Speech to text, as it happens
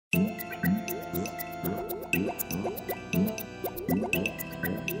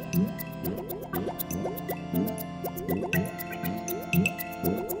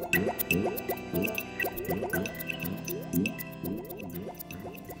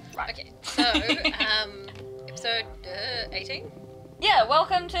Right. Okay, so, episode 18? Yeah,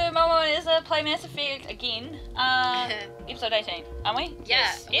 welcome to Momo and Iza play Mass Effect again. Episode 18, aren't we?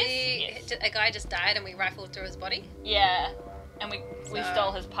 Yeah, Yes. a guy just died and we rifled through his body. Yeah, and we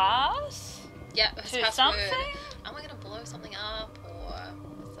stole his pass. Yeah, his to password. something? Am I gonna blow something up, or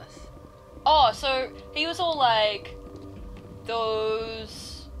what's this? Oh, so he was all like,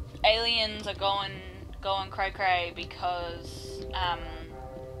 those aliens are going cray cray because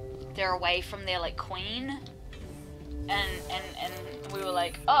they're away from their like queen, and we were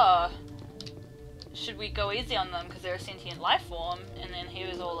like, oh, should we go easy on them because they're a sentient life form? And then he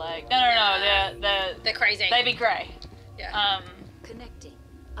was all like, no, They're crazy. they be grey. Yeah. Connecting.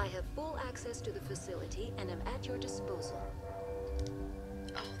 I have full access to the facility and am at your disposal.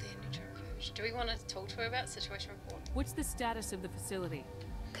 Oh, they're Neutron. Do we want to talk to her about situation report? What's the status of the facility?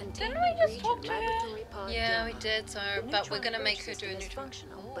 Containment we just breach talk in to her? laboratory pod Yeah, we Gamma. did. So, The but we're neutron gonna make purge her do a system is neutron.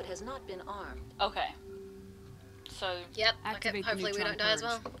 functional, but has not been armed. Okay. So Yep. Okay. Activate the Hopefully we neutron don't die as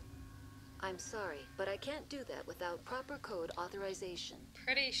well. purge. I'm sorry, but I can't do that without proper code authorization.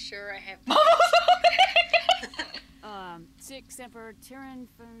 Pretty sure I have. 6 Emperor Tyrann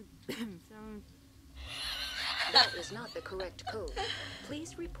That is not the correct code.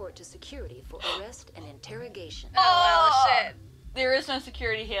 Please report to security for arrest and interrogation. Oh well, shit. there is no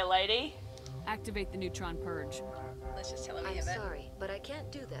security here, lady. Activate the neutron purge. Let's just tell her we I'm have it. sorry, but I can't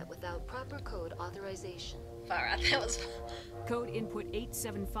do that without proper code authorization. Far out. That was. Code input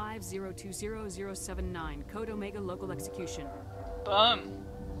 875020079. Code Omega local execution. Boom.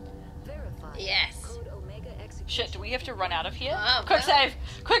 Verify. Yes. Code Omega execution. Shit, do we have to run out of here? Oh, Quick well. save!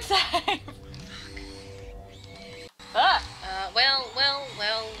 Quick save! Ah!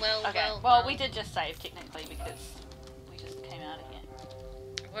 Okay, well, we did just save technically because we just came out of here.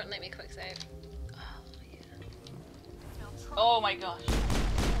 It won't let me quick save. Oh, yeah. Oh my gosh.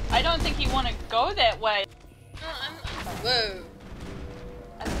 I don't think you want to go that way. Oh, whoa.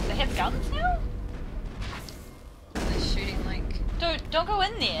 They have guns now? They're shooting like. Dude, don't go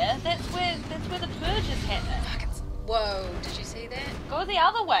in there. That's where the purge is happening. Fuck, it's. Whoa, did you see that? Go the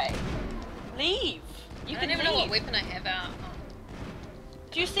other way. Leave. You I can don't even leave. know what weapon I have out. Oh.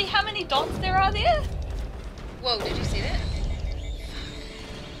 Do you see how many dots there are there? Whoa, did you see that?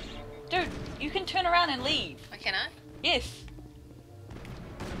 Dude, you can turn around and leave. Oh, can I? Yes.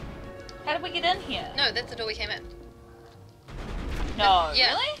 How did we get in here? No, that's the door we came in. No,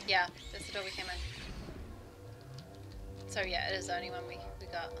 Yeah. really? Yeah, that's the door we came in. So yeah, it is the only one we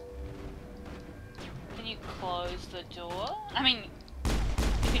got. Can you close the door? I mean,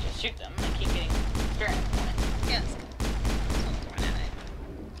 you could just shoot them and keep getting experience points. Yeah, it's good. Run at it.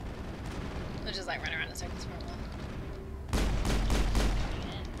 We'll just like run around in circles for a while.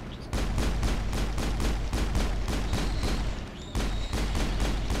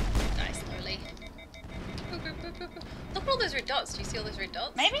 Die slowly. Boop, boop, boop, boop, boop. Look at all those red dots. Do you see all those red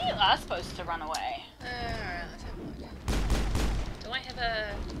dots? Maybe you are supposed to run away. Alright, let's have a look. Do I have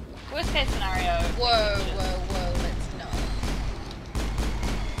a... Worst case scenario. Whoa, let's not.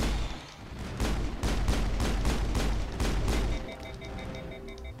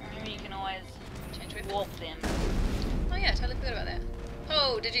 Maybe you can always Change weapon. warp them. Oh yeah, totally forgot about that.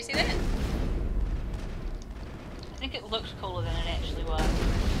 Oh, did you see that? I think it looked cooler than it actually was.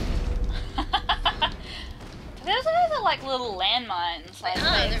 Those are like little landmines. Like, They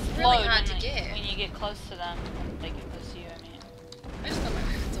are, they're explode really hard to when get. When you get close to them, when they get close to you, I mean. I just got my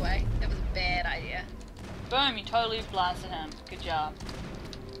weapons away. That was a bad idea. Boom, you totally blasted him. Good job.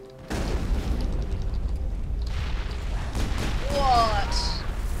 What?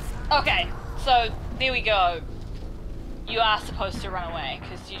 Okay, so there we go. You are supposed to run away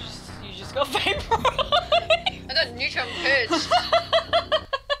because you just got vaporized. I got neutron purged.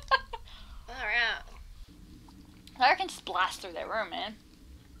 Far out. I can just blast through that room, man.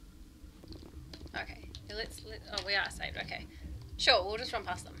 Okay, oh, we are saved. Okay, sure. We'll just run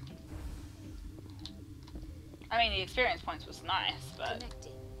past them. I mean, the experience points was nice, but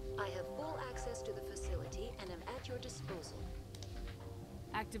Connecting. I have full access to the facility and am at your disposal.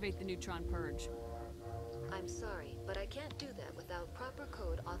 Activate the neutron purge. I'm sorry, but I can't do that without proper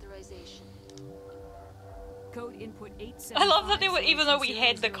code authorization. Code input 875020079. I love that there were, even though we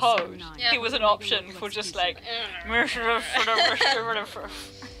had the code, Yeah. there was an option for just like. Code Omega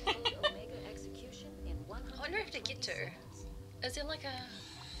execution in 100. I wonder if to get to. Is there like a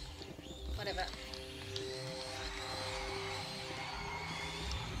whatever?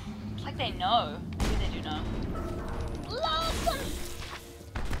 It's like they know. Maybe they do know. Blast them!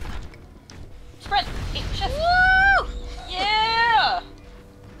 Sprint! Shift! Woo! Yeah!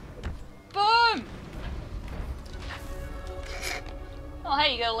 Boom! Oh,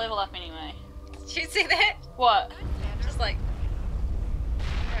 hey, you gotta level up anyway. Did you see that? What? Just like.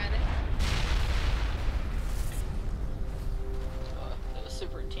 Right there. Oh, that was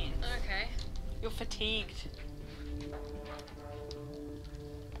super intense. Okay. You're fatigued.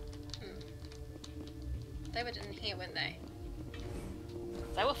 They were in here, weren't they?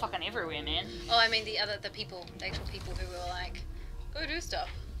 They were fucking everywhere, man. Oh, I mean the people, the actual people who were like, go do stuff.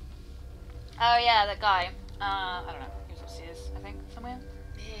 Oh yeah, that guy. I don't know. He was upstairs, I think, somewhere.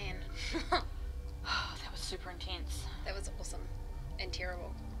 Man. That was super intense. That was awesome. And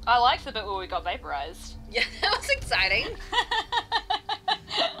terrible. I liked the bit where we got vaporized. Yeah, that was exciting.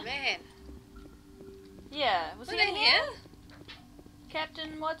 Man. Yeah, was Were he they in here? here?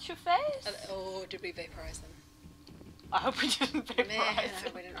 Captain, what's your face? Oh, did we vaporize them? I hope we didn't vaporize Man, I him.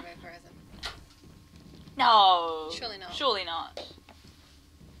 hope we didn't vaporize them. No. Surely not. Surely not.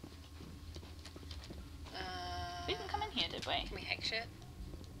 We Uh, didn't come in here, did we? Can we hack shit?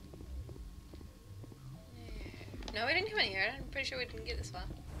 No, we didn't come in here. I'm pretty sure we didn't get this far.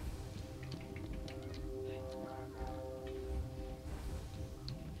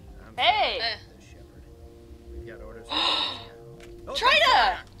 Hey! The shepherd. We've got orders.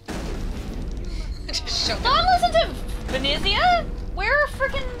 Traitor! Just shot Don't listen to Venezia! We're a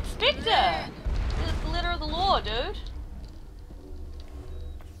freaking Spectre! The letter of the law, dude.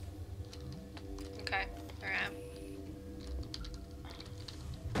 Okay, alright.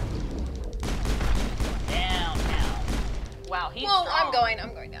 Down now. Wow, he's Whoa, strong. I'm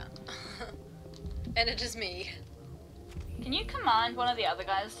going down. And it is me. Can you command one of the other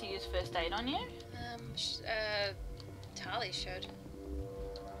guys to use first aid on you? Tali should.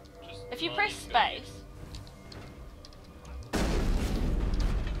 If you press space.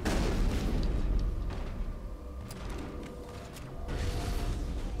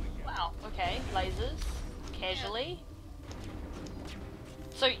 Wow, okay. Lasers. Casually.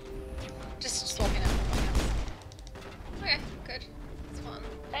 So, Just swapping out with my guns. Okay, good. It's fun.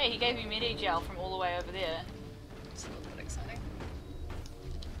 hey, he gave you medi gel from all the way over there. It's a little bit exciting.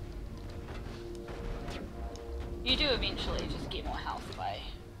 You do eventually just get more health by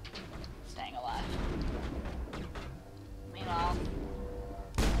staying alive. Meanwhile,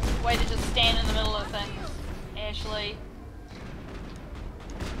 way to just stand in the middle of things, Ashley.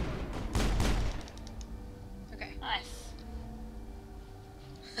 Okay. Nice.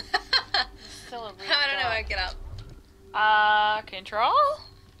 Still a red I don't know how I dot. get up. Control? Oh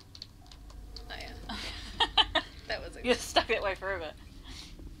yeah. That was a You're stuck that way forever.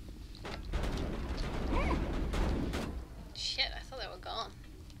 Shit, I thought they were gone.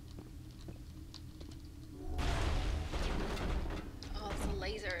 Oh, it's a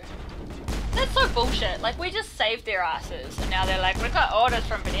laser. That's so bullshit. Like, we just saved their asses, and now they're like, we've got orders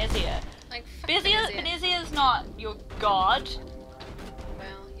from Venezia. Like, fuck Venezia's not your god.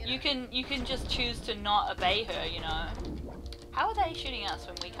 Well, you know. You can just choose to not obey her, you know. How are they shooting us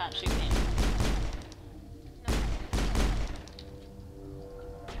when we can't shoot them? No.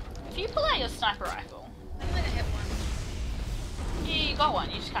 If you pull out your sniper rifle, I might have one. yeah, you got one,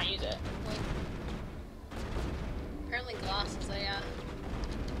 you just can't use it. Well, apparently glass is a,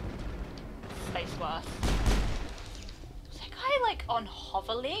 Space blast. Was that guy like on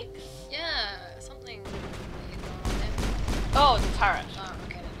hover legs? yeah, something weird going on there. Oh, it's a turret. Oh,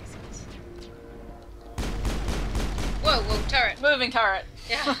 okay, that makes sense. Whoa, turret. Moving turret.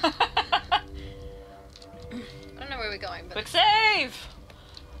 Yeah. I don't know where we're going, but Quick save!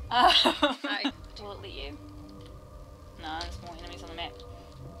 Hi. Will it let you? No, there's more enemies on the map.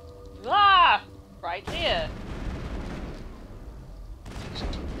 Ah! Right there.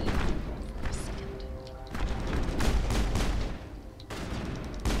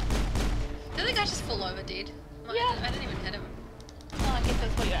 Did the guy just fall over dead? Yeah. I didn't even hit him. Well, I guess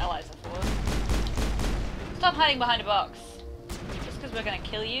that's what your allies are for. Stop hiding behind a box. Just because we're gonna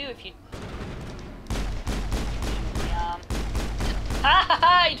kill you if you... shoot him in the arm. Ha ha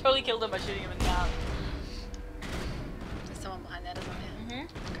ha! You totally killed him by shooting him in the arm. There's someone behind that, isn't there?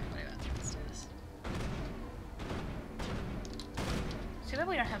 Mm-hmm. Okay, whatever. Let's do this. Too bad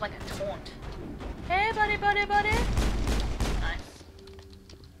we don't have like a taunt. Hey, buddy, buddy, buddy! Nice.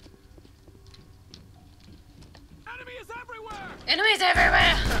 Enemy is everywhere! Enemies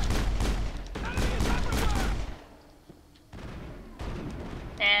everywhere! Enemy is everywhere!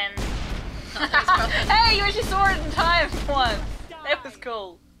 And... Oh, that was probably- hey, you actually saw it in time once! That was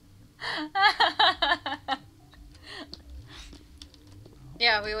cool.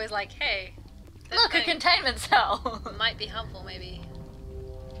 Yeah, we always like, hey. that Look, a thing containment cell! might be helpful, maybe.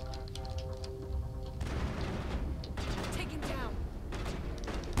 Taken down.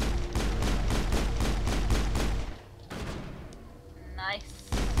 Nice.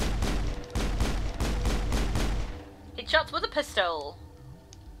 Headshots with a pistol.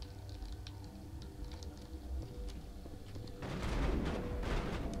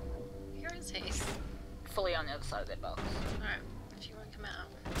 Here is he. Fully on the other side of that box. Alright, if you want to come out.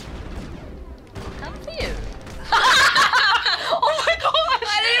 Come for you. Oh my gosh!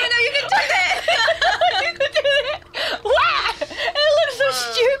 I didn't even know you could do that! You could do that! Wow! It looks so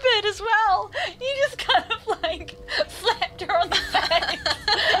stupid as well! You just kind of like slapped her on the face.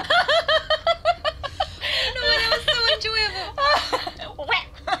 No, that was so enjoyable.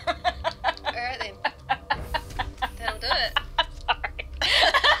 Alright then. That'll do it. Sorry.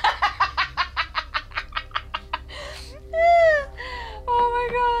 Oh my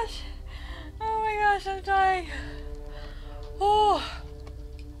gosh. Oh my gosh, I'm dying. Oh.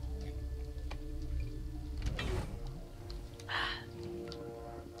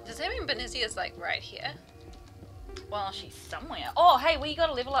 Does that mean Benizia's like right here? Well, she's somewhere. Oh, hey, we got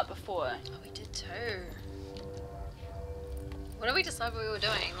to level up before. Oh, we did too. What did we decide we were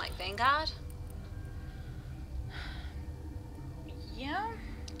doing? Like Vanguard? Yeah?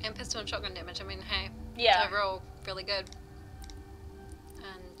 And pistol and shotgun damage. I mean, hey. Yeah. It's overall really good.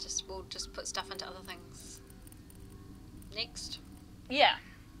 And we'll just put stuff into other things. Next. Yeah.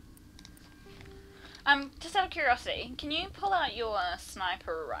 Just out of curiosity, can you pull out your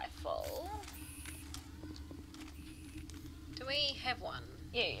sniper rifle? Do we have one?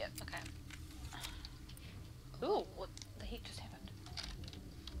 Yeah, yeah. Okay. Ooh, what the heck just happened?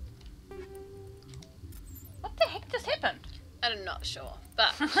 What the heck just happened? I'm not sure.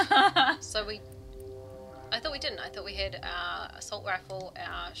 But, so I thought we didn't. I thought we had our assault rifle,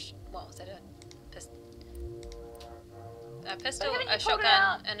 what was that, a pistol, haven't you a pulled it shotgun,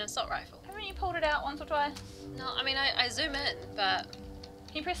 out? and an assault rifle. Haven't you pulled it out once or twice? No, I mean, I zoom in, but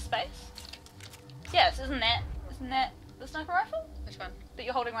Can you press space? Yes, isn't that the sniper rifle which one? that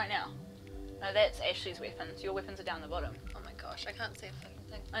you're holding right now? No, that's Ashley's weapons. Your weapons are down the bottom. Oh my gosh, I can't see a fucking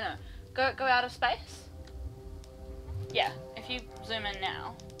thing. I know. Go out of space. Yeah, if you zoom in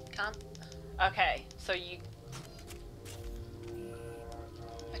now. Can't. Okay, so you.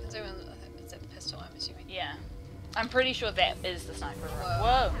 I can zoom in. It's a pistol, I'm assuming. Yeah. I'm pretty sure that is the sniper rifle.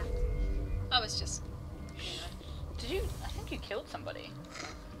 Whoa. Whoa. I was just. Did you? I think you killed somebody.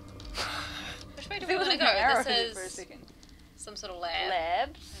 Which way do There we was want to an arrow go? hit This for a is second. some sort of lab.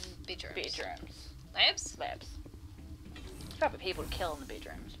 Labs. And bedrooms. Bedrooms. Labs? Labs. There's probably people to kill in the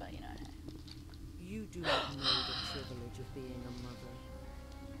bedrooms, but you know. You do not know the privilege of being a mother.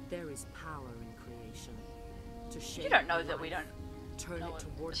 There is power in creation. To shape You don't know that life, we don't. turn know it what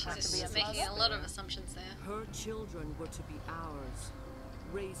toward it's She's like to be just a making mother. a lot of assumptions there. Her children were to be ours,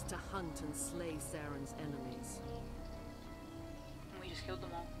 raised to hunt and slay Saren's enemies. And we just killed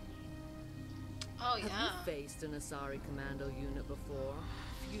them all. Oh Have yeah. you faced an Asari commando unit before?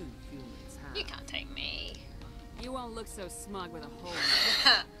 Few humans have. You can't take me. You won't look so smug with a hole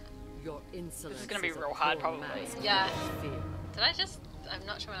in Your insolence This is gonna be a real hard, poor probably. mask of Yeah. fear. Did I just? I'm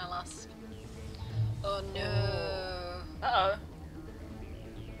not sure when I last. Oh no. Uh-oh.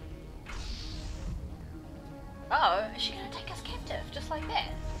 Uh-oh. Is she gonna take us captive just like that?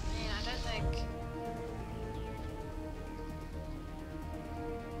 Man, I don't think.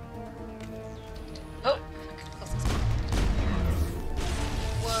 Oh.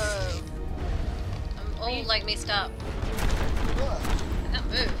 Whoa. I'm all like messed up. I can't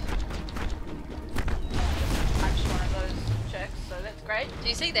move. I'm just one of those chicks, so that's great. Do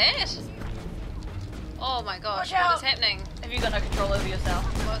you see that? Oh my gosh, Watch out. what is happening? Have you got no control over yourself?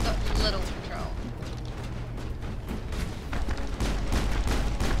 Well, I've got little control.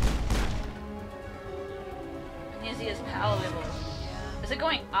 Nezia's power level. Yeah. Is it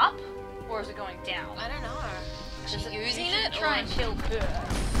going up or is it going down? I don't know. Is she Is it- using you should it? Try or... and kill her.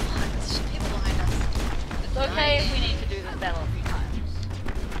 Fuck, there's people behind us. It's okay if we need to do this battle a few times.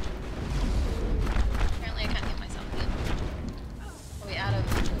 Apparently I can't get myself again.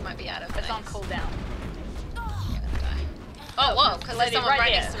 We might be out of It's on things. cooldown. Yeah, die. Oh, whoa, because there's Lady someone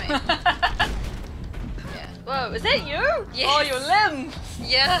right next to me. Yeah. Whoa, is that you? Yes. Oh, your limbs!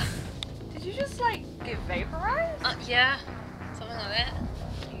 Yeah. Did you just like get vaporized? Yeah. Something like that.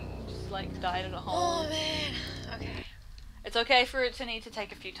 You just like died in a Oh hole. man. Okay. It's okay for it to need to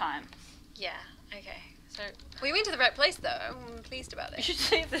take a few times. Yeah. Okay. So we went to the right place though. I'm pleased about You that. should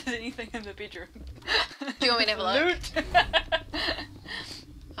see if there's anything in the bedroom. Do you want me to have a look? Loot.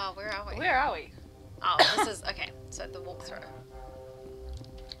 Oh, where are we? Where are we? Oh, this is okay. So the walkthrough.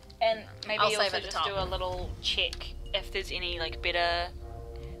 And maybe I'll save also at the just top. do a little check if there's any like better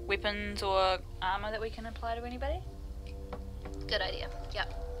weapons or armor that we can apply to anybody. Good idea.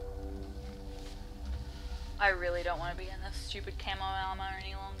 Yep. I really don't want to be in this stupid camo armor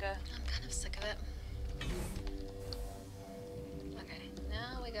any longer. I'm kind of sick of it. Okay,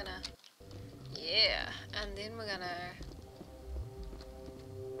 now we're gonna... Yeah, and then we're gonna...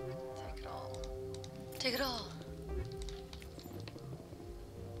 Take it all. Take it all!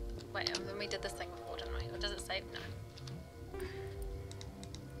 Wait, and then we did this thing before, didn't we? Or does it save? No.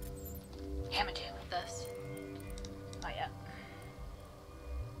 Hammer jam. This. Oh yeah.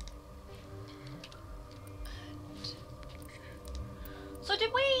 So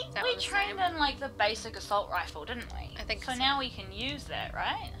did we That we was the trained same. in like the basic assault rifle, didn't we? I think so. so. Now we can use that,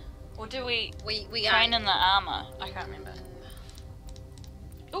 right? Or do we We train in the armor? I can't remember.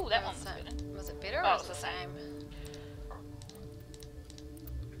 Oh, that one was was it, better. was it better Oh, or it's was it the the same?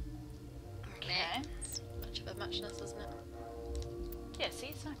 Okay. It's much of a muchness, isn't it? Yeah, see,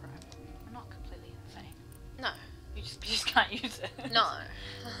 it's not right. We're not completely insane. No. You just can't use it. No.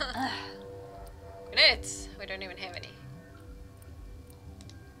 Grenades! We don't even have any.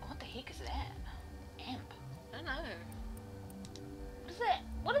 What the heck is that? Amp. I don't know. What is that?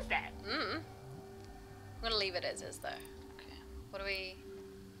 What is that? I'm gonna leave it as is though. Okay. What do we...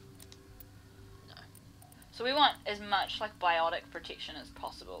 No. So we want as much like biotic protection as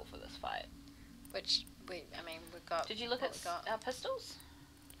possible for this fight. Which, I mean, we've got... Did you look what at we got. our pistols?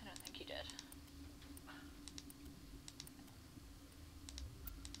 I don't think you did.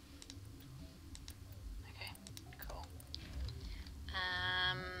 Okay, cool.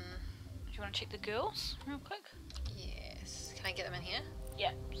 Do you want to check the girls real quick? Yes. Can I get them in here?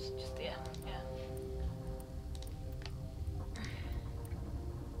 Yeah, just there. Yeah.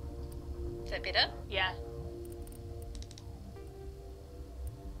 Is that better? Yeah.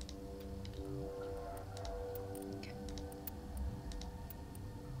 Okay.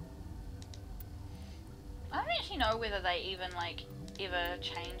 I don't actually know whether they even like ever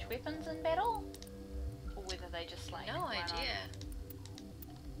change weapons in battle, or whether they just like. No run on. idea.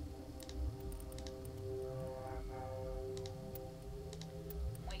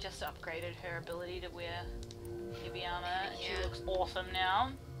 We just upgraded her ability to wear heavy armor. And Yeah. She looks awesome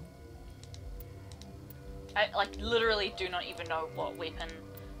now. I like literally do not even know what weapon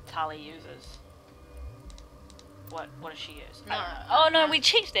Tali uses. What does she use? I No. don't know. Oh no, we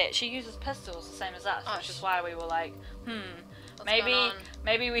checked that. She uses pistols the same as us, Oh, which is why we were like, What's maybe going on?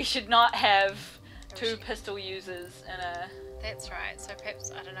 maybe we should not have Maybe two she- pistol users in a. That's right. So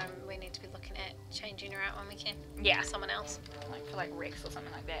perhaps, I don't know, we need to be looking at changing her out when we can. Yeah. Someone else. Like for like Rex or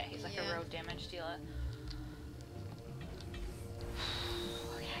something like that. He's like Yeah. a real damage dealer.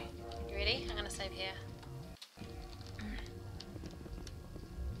 Okay. You ready? I'm gonna save here.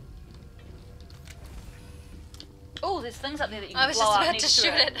 Oh, there's things up there that you I can was blow just up about next to to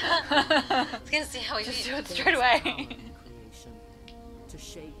shoot it. I was gonna see how we Just did. do it There straight is away. power in creation. To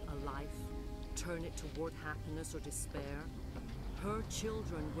shape a life, turn it toward happiness or despair. Her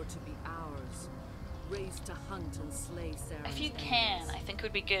children were to be ours, raised to hunt and slay Saren's If you can, enemies. I think it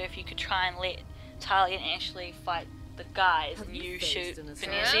would be good if you could try and let Tali and Ashley fight the guys Have and you you faced shoot an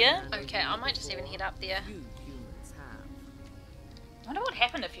Venezia. assassin? Okay, I might just even head up there. Few humans have. I wonder what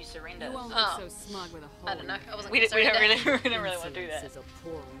happened if you surrendered. You won't Oh. look so smug with a hole. I don't know. I wasn't We don't concerned really, with we don't really want to do Insolence that. is a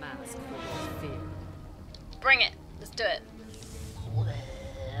poor mask for your fear. that. Bring it. Let's do it.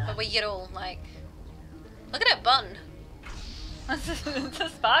 But we get all like... Look at that bun. It's a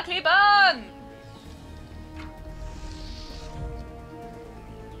sparkly bun!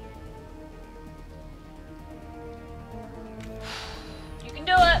 You can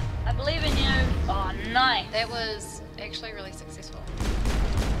do it! I believe in you! Oh, nice! That was actually really successful.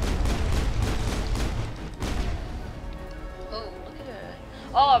 Oh, Look at her.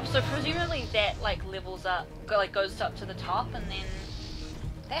 Oh, so presumably that like levels up, goes up to the top, and then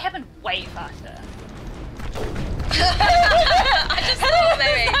that happened way faster. I just thought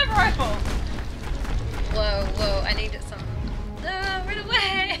maybe. Sniper rifle. Whoa, whoa, I needed some. No, run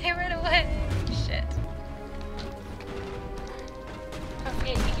away, run away. Shit. Don't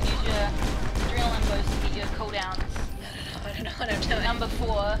forget, you can use your adrenaline boost to get your cooldowns. I don't know what I'm doing. Number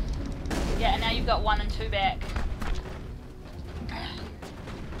 4. Yeah, and now you've got 1 and 2 back.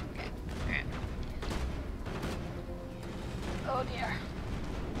 Okay, alright. Oh dear.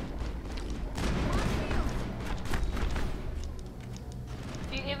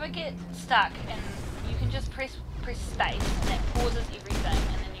 If you ever get stuck, and you can just press space, and that pauses everything,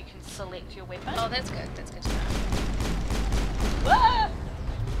 and then you can select your weapon. Oh, that's good. That's good to know. Ah!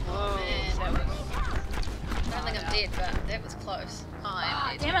 Oh, man. That was... I don't think I'm dead, but that was close. Oh, Ah,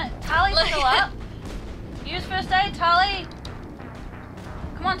 I'm dead. damn it, Tali's still up. Use first aid, Tali.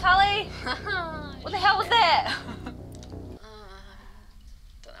 Come on, Tali. What the hell was that?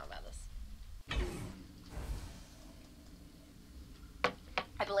 Don't know about this.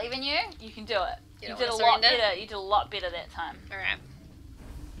 believe in you. You can do it. You You don't did a wanna lot surrender? better. You did a lot better that time. Alright.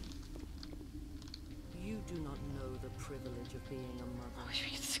 You do not know the privilege of being a I mother. wish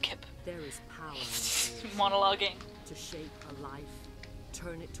we could skip There is power in tears. monologuing. To shape a life,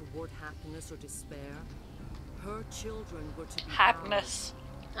 turn it toward happiness or despair. Her children were to be Happiness.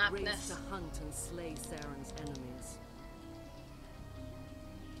 ours, raised Happiness. to hunt and slay Saren's enemies.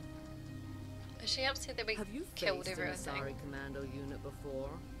 Is she upset that we Have you killed faced an everything? Asari commando unit before?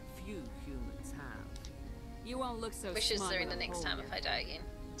 Few humans have. You won't look so We should smug surrender with a next hole time in if I die again.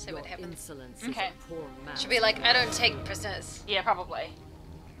 See Your what happens. insolence Okay. is a poor man. Should be like, I don't take prisoners. Yeah, probably.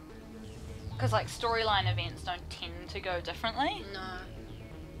 Because like storyline events don't tend to go differently. No.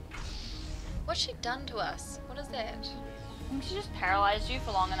 What's she done to us? What is that? I think she just paralyzed you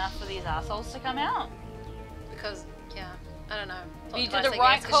for long enough for these assholes to come out. Because, yeah, I don't know. Plot You did device, the I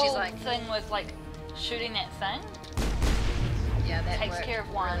right guess, 'cause cool she's like, thing with like shooting that thing. yeah, that takes worked care of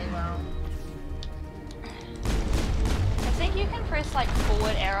one. really well. I think you can press like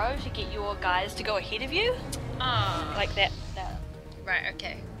forward arrow to get your guys to go ahead of you. Oh, Like that. right,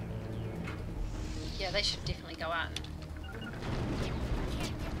 okay. Yeah, they should definitely go out.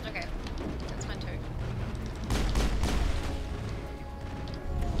 Okay, that's fine too.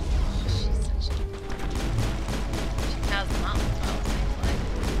 Oh, she's such a... She powers them up as well,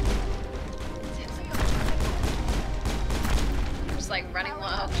 it seems like. Just like running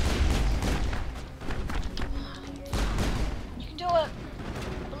wild. You can do it. I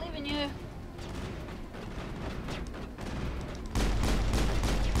believe in you.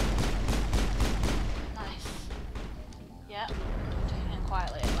 Nice. Yeah. Taking it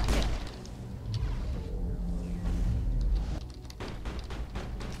quietly. I like it.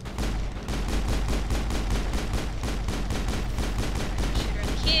 Shoot her in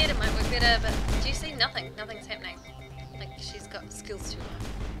the head, it might work better, but do you see nothing? Nothing's happening. Like, she's got skills too low.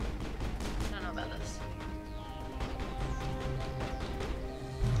 I don't know about this.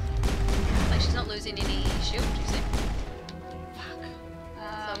 Like, she's not losing any shield, you see? Fuck. So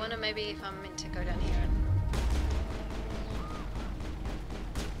I wonder maybe if I'm meant to go down here and...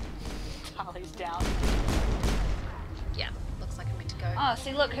 Charlie's down. Yeah, looks like I'm meant to go. Oh,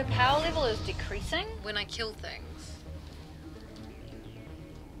 see, look, her power level is decreasing. When I kill things.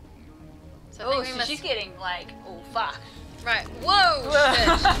 So I Oh, think so we must... she's getting like, oh fuck. Right, whoa! Shit.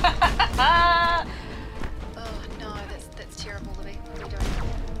 Oh no, that's terrible, Libby. What are you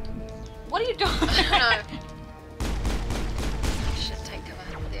doing? What are you doing? I don't know. I should take cover.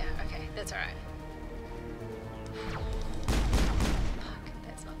 Yeah, okay, that's alright. Fuck,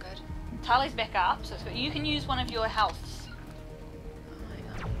 that's not good. Tali's back up, so it's good. You can use one of your healths. Oh, hang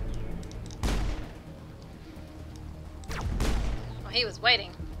on. Oh, he was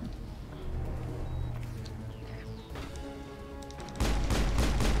waiting.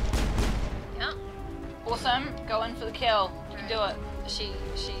 Yeah. Awesome. Go in for the kill. You can do it. She.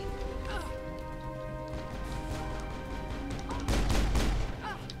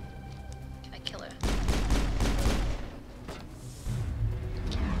 Can I kill her?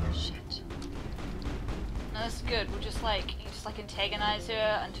 Shit. No, this is good. We'll just like antagonize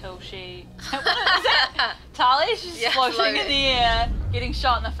her until she. What is that? Tali? She's Yeah, floating in floating. the air, getting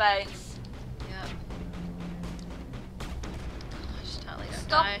shot in the face. Yeah. Gosh, Tali, don't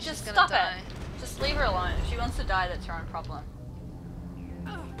Stop. die. She's Just gonna stop die. it. Just leave her alone. If she wants to die, that's her own problem.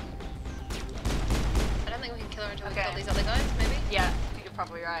 I don't think we can kill her until we Okay. kill these other guys, maybe? Yeah, I think you're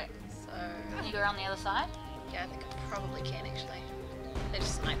probably right. So, Can you go around the other side? yeah, I think I probably can actually. They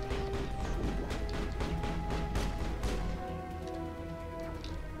just sniped me.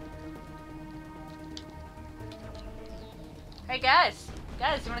 Hey guys, you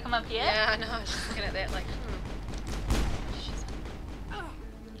want to come up here? Yeah, I know. I was just looking at that like, Shit.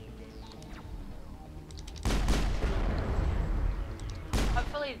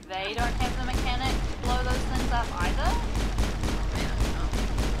 Hopefully they don't have the mechanic to blow those things up either. Man, oh.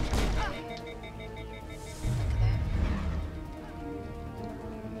 Look at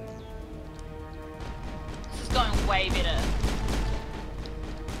This is going way better.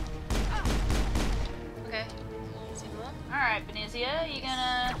 that. Okay. See more? Alright, Benezia, you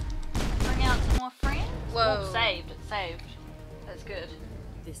gonna bring out some more friends? Whoa. Oh, saved. It's saved. That's good.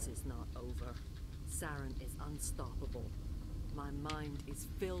 This is not over. Saren is unstoppable. My mind is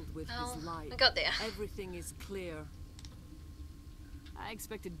filled with Oh, his light. I got there. Everything is clear. I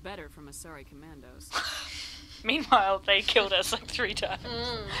expected better from Asari commandos. Meanwhile, they killed us like 3 times.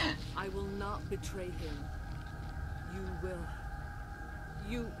 I will not betray him. You will.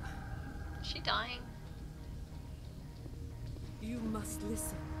 You. Is she dying? You must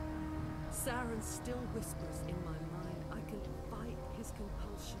listen. Saren still whispers in my mind. I can fight his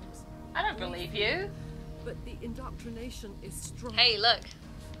compulsion. believe you. But the indoctrination is strong. Hey, look.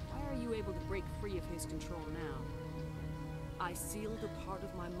 Why are you able to break free of his control now? I sealed a part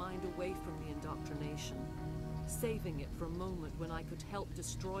of my mind away from the indoctrination, saving it for a moment when I could help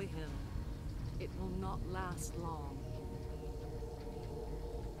destroy him. It will not last long.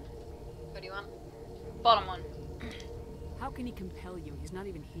 What do you want? Bottom one. How can he compel you? He's not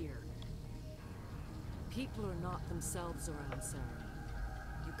even here. People are not themselves around Sarah.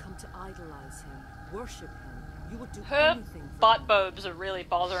 You come to idolize him, worship him. You would do Her anything for butt him. bobs are really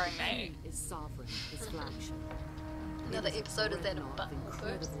bothering me. He is sovereign, his flagship. Another It is a episode of that dreadnought butt of bobs.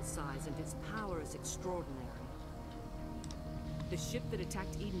 incredible size, and its power is extraordinary. The ship that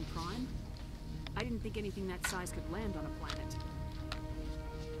attacked Eden Prime? I didn't think anything that size could land on a planet.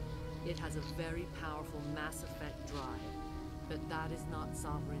 It has a very powerful Mass Effect drive, but that is not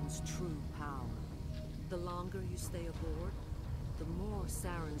Sovereign's true power. The longer you stay aboard, the more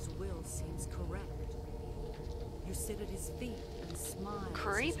Saren's will seems correct. You sit at his feet and smile. as his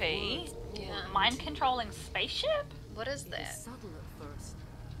Creepy. words pour Yeah. Mind into you. controlling spaceship? What is It is that? subtle at first.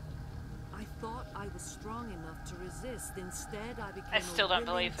 I thought I was strong enough to resist. Instead, I became I still a don't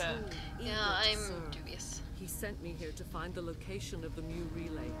willing believe her. tool, eager Yeah, to I'm serve. dubious. He sent me here to find the location of the Mu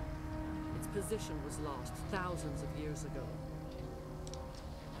relay. Its position was lost thousands of years ago.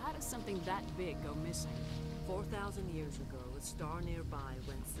 How does something that big go missing? 4,000 years ago, a star nearby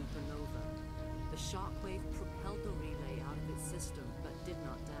went supernova. The shockwave propelled the relay out of its system, but did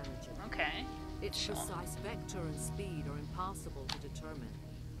not damage it. Okay. Its precise vector and speed are impossible to determine.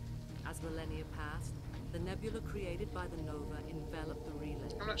 As millennia passed, the nebula created by the nova enveloped the relay.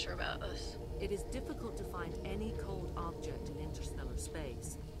 I'm not sure about this. It is difficult to find any cold object in interstellar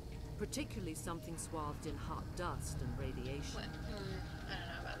space, particularly something swathed in hot dust and radiation. What? I don't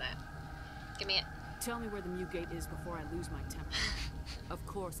know about that. Give me it. Tell me where the Mu Gate is before I lose my temper. Of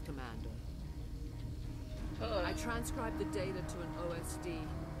course, Commander. Ugh. I transcribed the data to an OSD.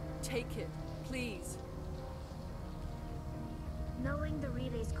 Take it, please. Knowing the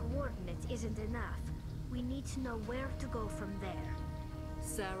relay's coordinates isn't enough. We need to know where to go from there.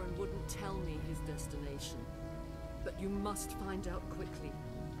 Saren wouldn't tell me his destination, but you must find out quickly.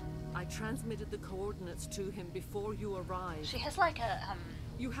 I transmitted the coordinates to him before you arrived. She has like a,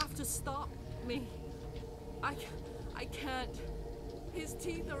 You have to stop me. I can't. His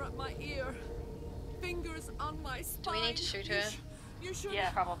teeth are at my ear. Fingers on my spine. we need to shoot her? You should.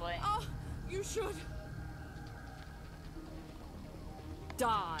 yeah, probably. Oh, you should.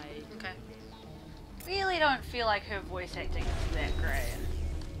 Die. Okay. Really don't feel like her voice acting is that great.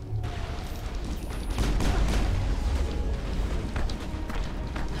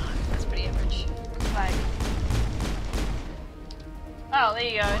 No, that's pretty average. Like, oh, there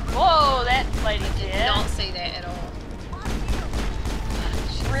you go. Whoa, that lady's Did dead. not see that at all.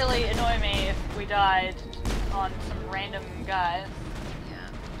 Really annoy me if we died on some random guys. Yeah.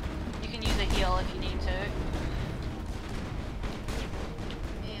 You can use a heal if you need to.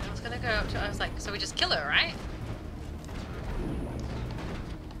 Man, I was gonna go up to. I was like, so we just kill her, right?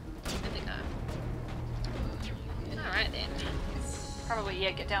 I think no. Alright then. Probably,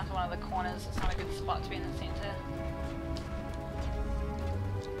 yeah, get down to one of the corners. It's not a good spot to be in the center.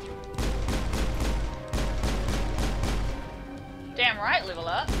 Damn right, level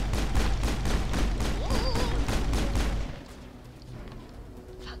up.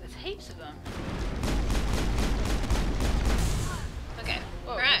 Fuck, there's heaps of them. Okay.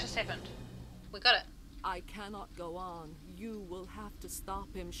 Whoa, what Alright. just happened? We got it. I cannot go on. You will have to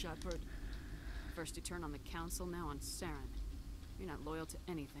stop him, Shepard. First you turn on the Council, now on Saren. You're not loyal to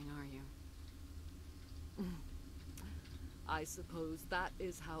anything, are you? I suppose that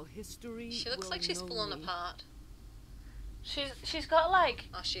is how history She looks will like she's know fallen me. apart. She's got like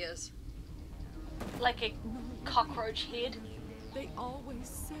Oh, she is. a cockroach head. They always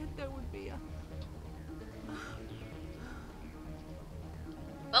said there would be a...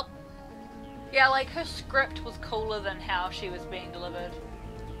 Well, Yeah, like her script was cooler than how she was being delivered.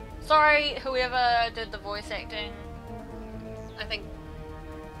 Sorry, whoever did the voice acting. I think.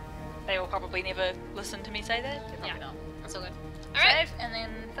 They will probably never listen to me say that. They're probably Yeah. not. That's all good. Alright. Save and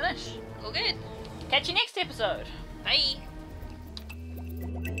then finish. All good. Catch you next episode. Bye.